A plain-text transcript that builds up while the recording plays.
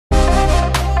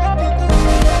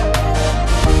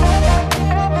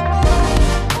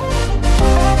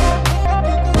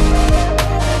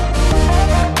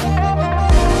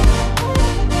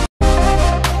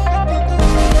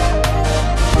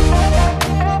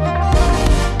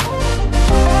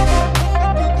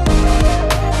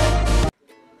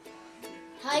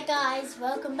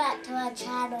back to our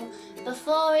channel.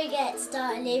 Before we get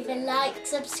started, leave a like,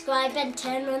 subscribe and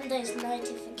turn on those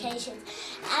notifications.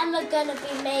 And we're going to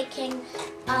be making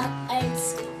our own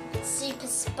super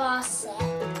spa set.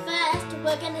 First,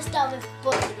 we're going to start with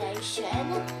body lotion.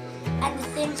 And the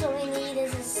things what we need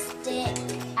is a stick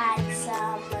and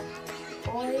some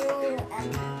oil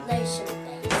and lotion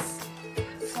base.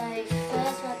 So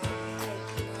first we're going to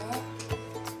open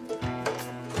it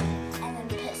and then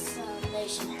put some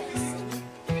lotion base in.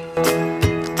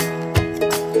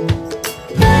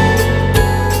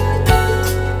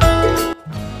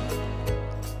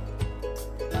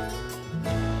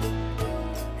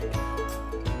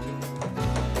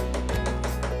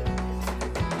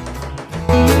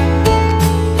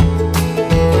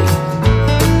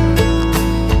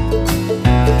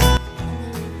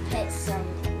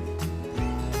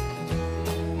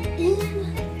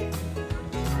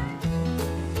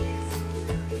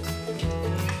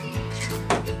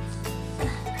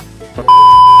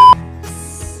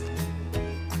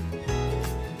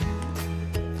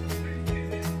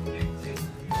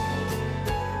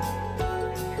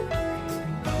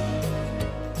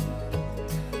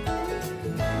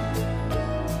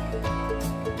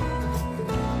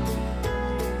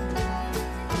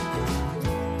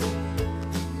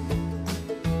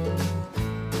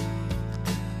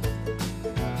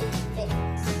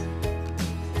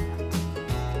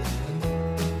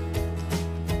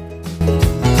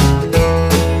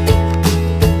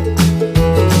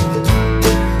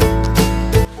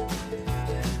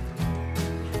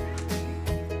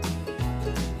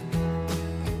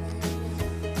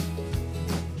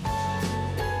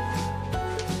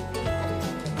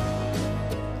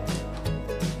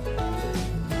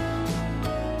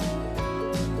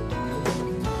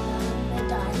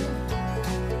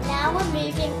 We're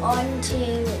moving on to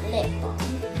lip balm.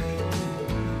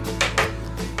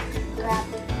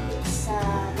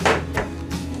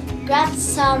 Grab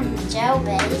some gel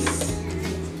base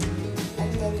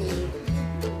and then you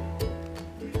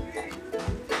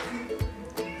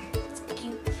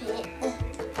scoop it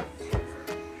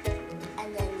and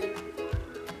then you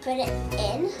put it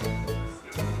in.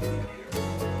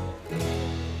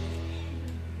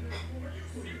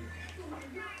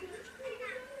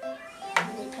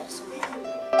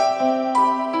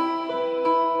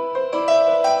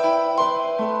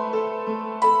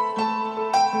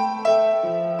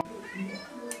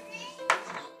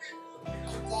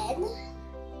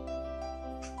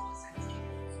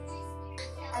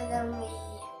 And then we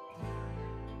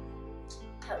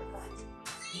put one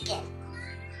again.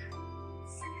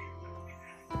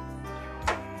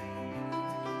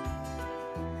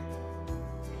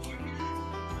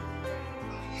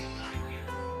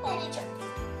 There you go.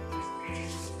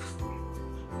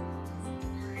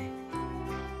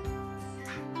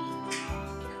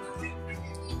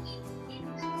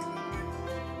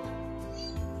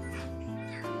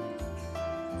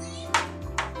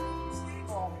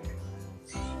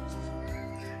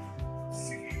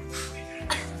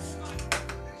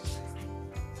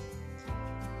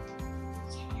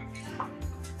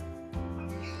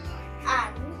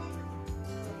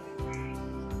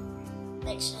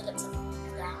 Make sure it looks like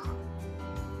that.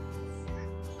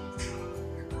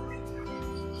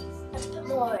 Let's put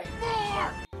more in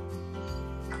there.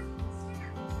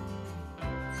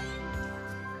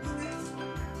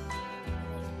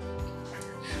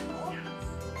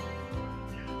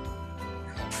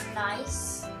 Looks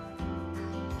nice.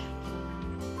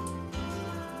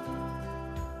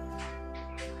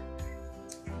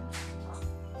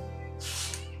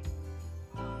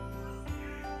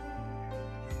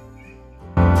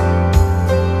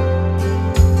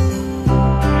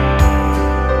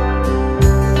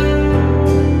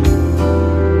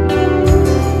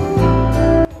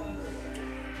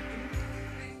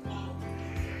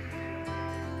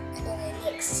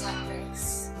 Looks like this.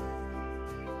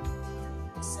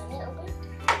 Just a little bit.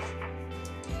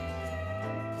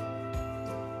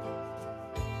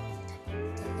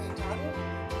 The lid on.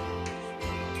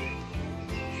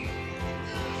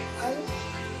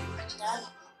 Done.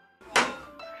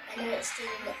 And then it's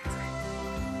still lit.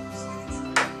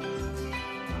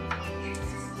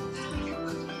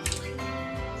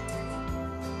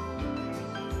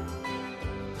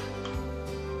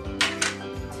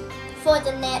 For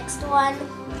the next one,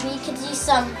 we could use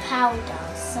some powder.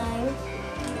 So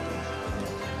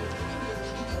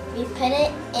we put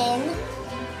it in.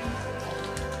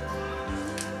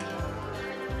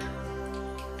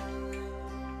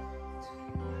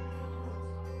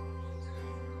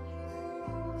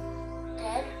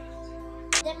 Good.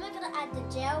 Then we're going to add the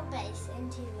gel base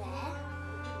into there.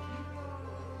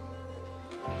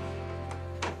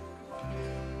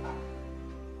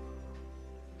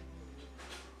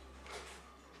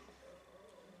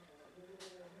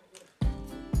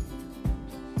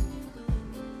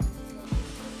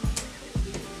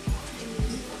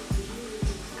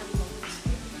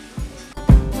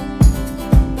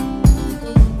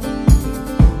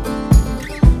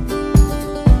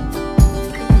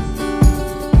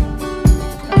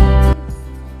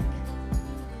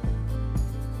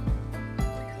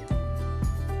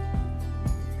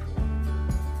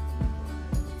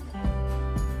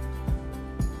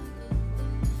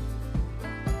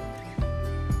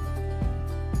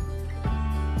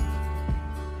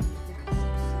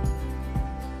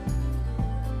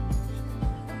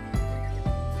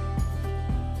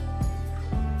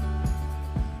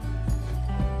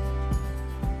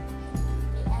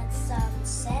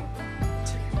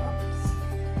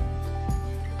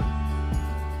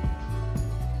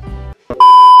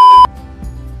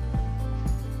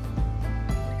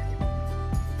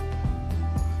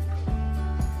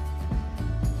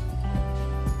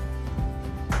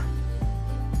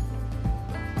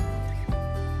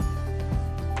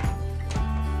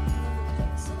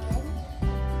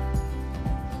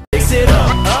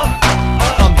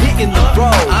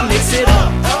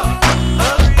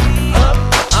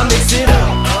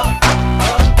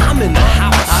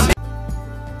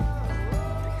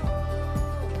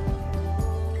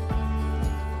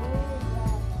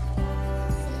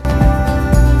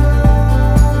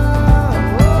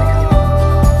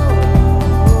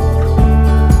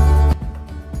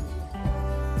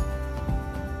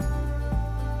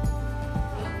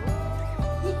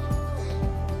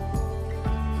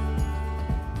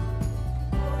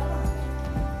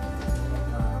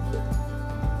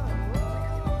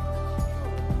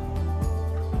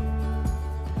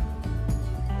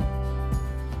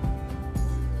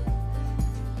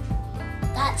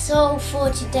 that's all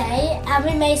for today. And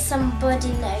we made some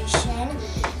body lotion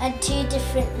and 2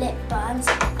 different lip balms.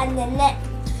 And the next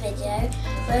video,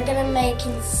 we're going to make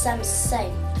some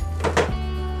soap.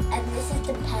 And this is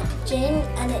the packaging,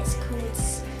 and it's called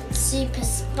Super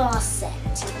Spa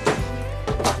Set.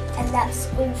 And that's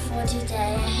all for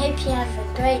today. I hope you have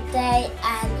a great day,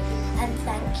 and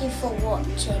thank you for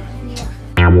watching.